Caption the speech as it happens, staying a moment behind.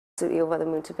absolutely over the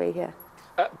moon to be here.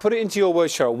 Put it into your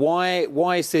words, Cheryl.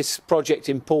 Why is this project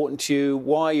important to you?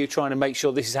 Why are you trying to make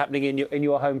sure this is happening in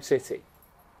your home city?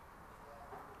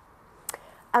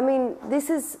 I mean, this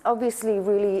is obviously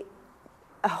really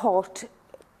a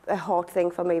hard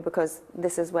thing for me because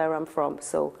this is where I'm from.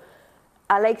 So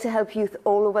I like to help youth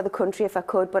all over the country if I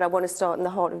could, but I want to start in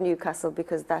the heart of Newcastle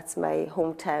because that's my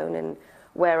hometown and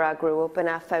where I grew up, and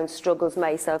I found struggles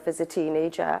myself as a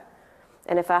teenager.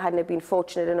 And if I hadn't been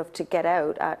fortunate enough to get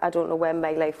out, I don't know where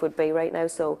my life would be right now.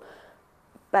 So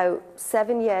about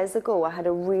 7 years ago, I had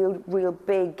a real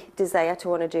big desire to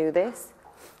want to do this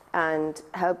and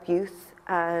help youth.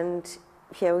 And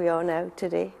here we are now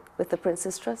today with the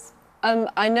Prince's Trust.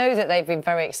 I know that they've been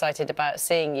very excited about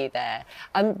seeing you there.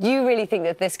 Do you really think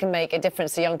that this can make a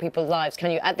difference to young people's lives?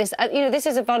 Can you, this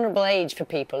is a vulnerable age for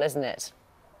people, isn't it?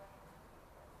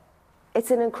 It's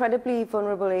an incredibly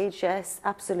vulnerable age, yes,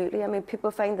 absolutely. I mean,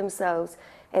 people find themselves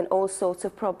in all sorts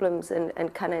of problems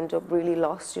and can end up really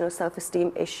lost, you know,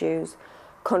 self-esteem issues,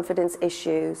 confidence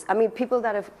issues. I mean, people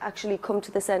that have actually come to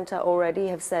the centre already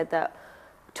have said that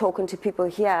talking to people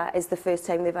here is the first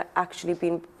time they've actually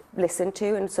been listened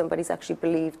to and somebody's actually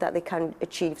believed that they can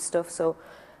achieve stuff. So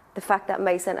the fact that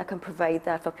my centre can provide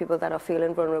that for people that are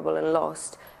feeling vulnerable and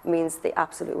lost means the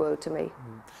absolute world to me.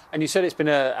 And you said it's been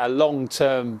a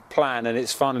long-term plan and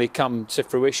it's finally come to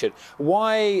fruition.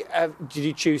 Why did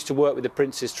you choose to work with the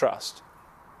Prince's Trust?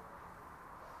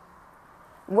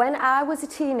 When I was a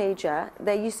teenager,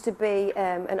 there used to be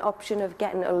an option of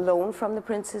getting a loan from the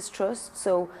Prince's Trust.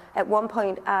 So at one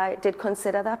point I did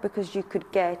consider that because you could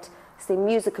get, say,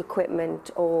 music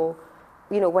equipment or,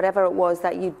 you know, whatever it was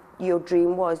that your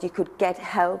dream was, you could get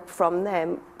help from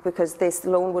them because this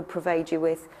loan would provide you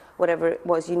with whatever it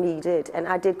was you needed. And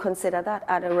I did consider that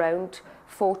at around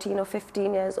 14 or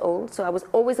 15 years old. So I was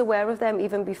always aware of them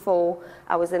even before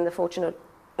I was in the fortunate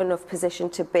enough position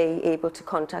to be able to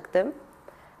contact them.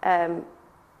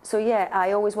 So yeah,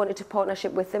 I always wanted to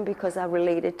partnership with them because I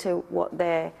related to what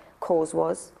their cause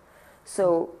was.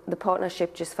 So the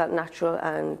partnership just felt natural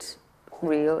and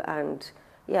real, and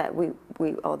yeah,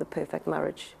 we are the perfect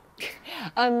marriage.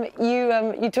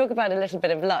 You talk about a little bit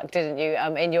of luck, didn't you,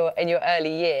 in your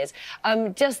early years?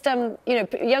 You know,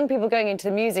 young people going into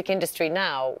the music industry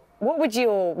now, what would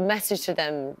your message to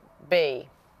them be?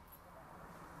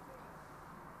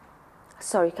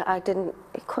 Sorry, I didn't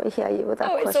quite hear you with that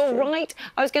question. Oh, it's all right.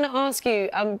 I was going to ask you,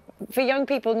 for young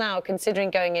people now considering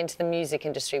going into the music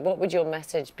industry, what would your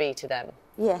message be to them?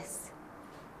 Yes.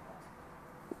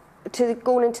 To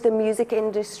going into the music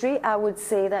industry, I would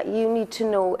say that you need to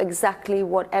know exactly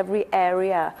what every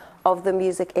area of the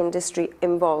music industry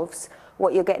involves,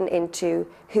 what you're getting into,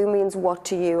 who means what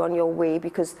to you on your way,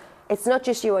 because it's not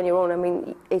just you on your own. I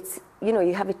mean, it's, you know,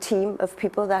 you have a team of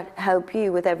people that help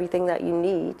you with everything that you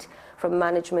need, from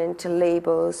management to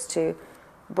labels to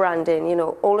branding, you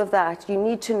know, all of that. You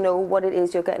need to know what it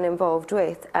is you're getting involved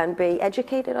with and be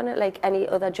educated on it like any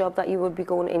other job that you would be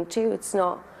going into. It's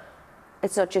not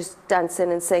just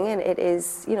dancing and singing. It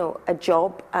is, you know, a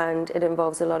job, and it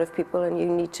involves a lot of people, and you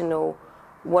need to know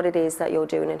what it is that you're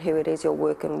doing and who it is you're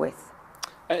working with.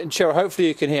 And Cheryl, hopefully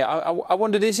you can hear. I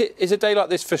wondered, is a day like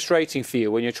this frustrating for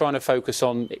you when you're trying to focus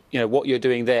on, you know, what you're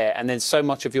doing there, and then so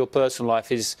much of your personal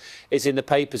life is in the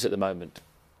papers at the moment?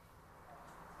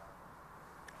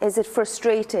 Is it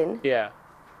frustrating? Yeah.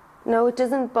 No, it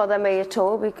doesn't bother me at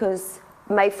all because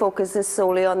my focus is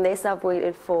solely on this. I've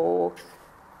waited for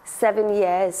 7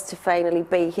 years to finally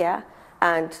be here,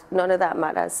 and none of that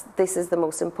matters. This is the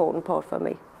most important part for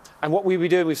me. And what will you be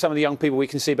doing with some of the young people we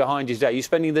can see behind you today? Are you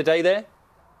spending the day there?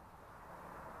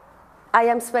 I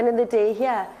am spending the day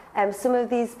here. Some of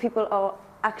these people are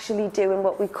actually doing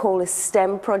what we call a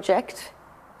STEM project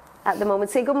at the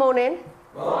moment. Say good morning.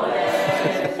 Morning.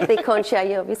 They can't share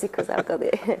you, obviously, because I've got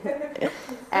it.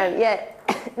 Yeah,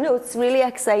 no, it's really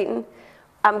exciting.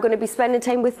 I'm going to be spending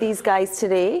time with these guys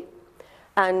today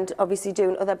and obviously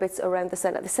doing other bits around the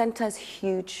centre. The centre is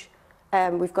huge.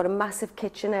 We've got a massive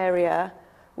kitchen area.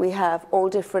 We have all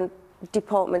different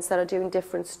departments that are doing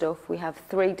different stuff. We have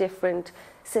 3 different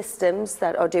systems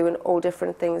that are doing all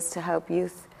different things to help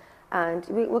youth, and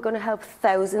we're going to help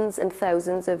thousands and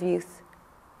thousands of youth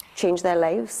change their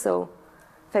lives. So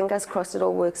fingers crossed it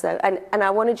all works out. And I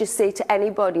want to just say to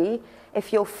anybody,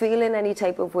 if you're feeling any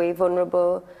type of way,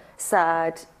 vulnerable,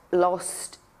 sad,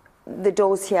 lost, the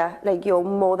door's here. Like, you're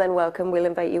more than welcome. We'll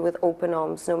invite you with open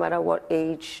arms, no matter what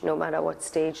age, no matter what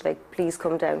stage. Like, please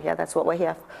come down here. That's what we're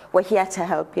here for. We're here to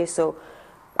help you. So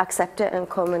accept it and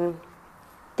come and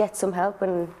get some help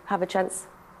and have a chance.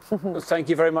 Well, thank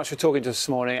you very much for talking to us this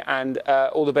morning, and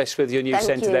all the best with your new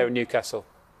centre there in Newcastle.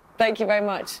 Thank you very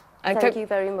much. Thank you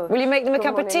very much. Will you make them a Good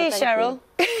cup of morning, tea, thank Cheryl?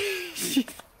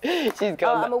 She's gone.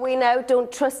 Oh, I'm away now.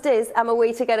 Don't trust is. I'm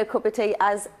away to get a cup of tea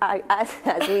as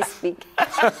we speak.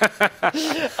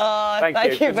 Oh,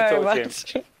 thank you very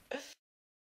much.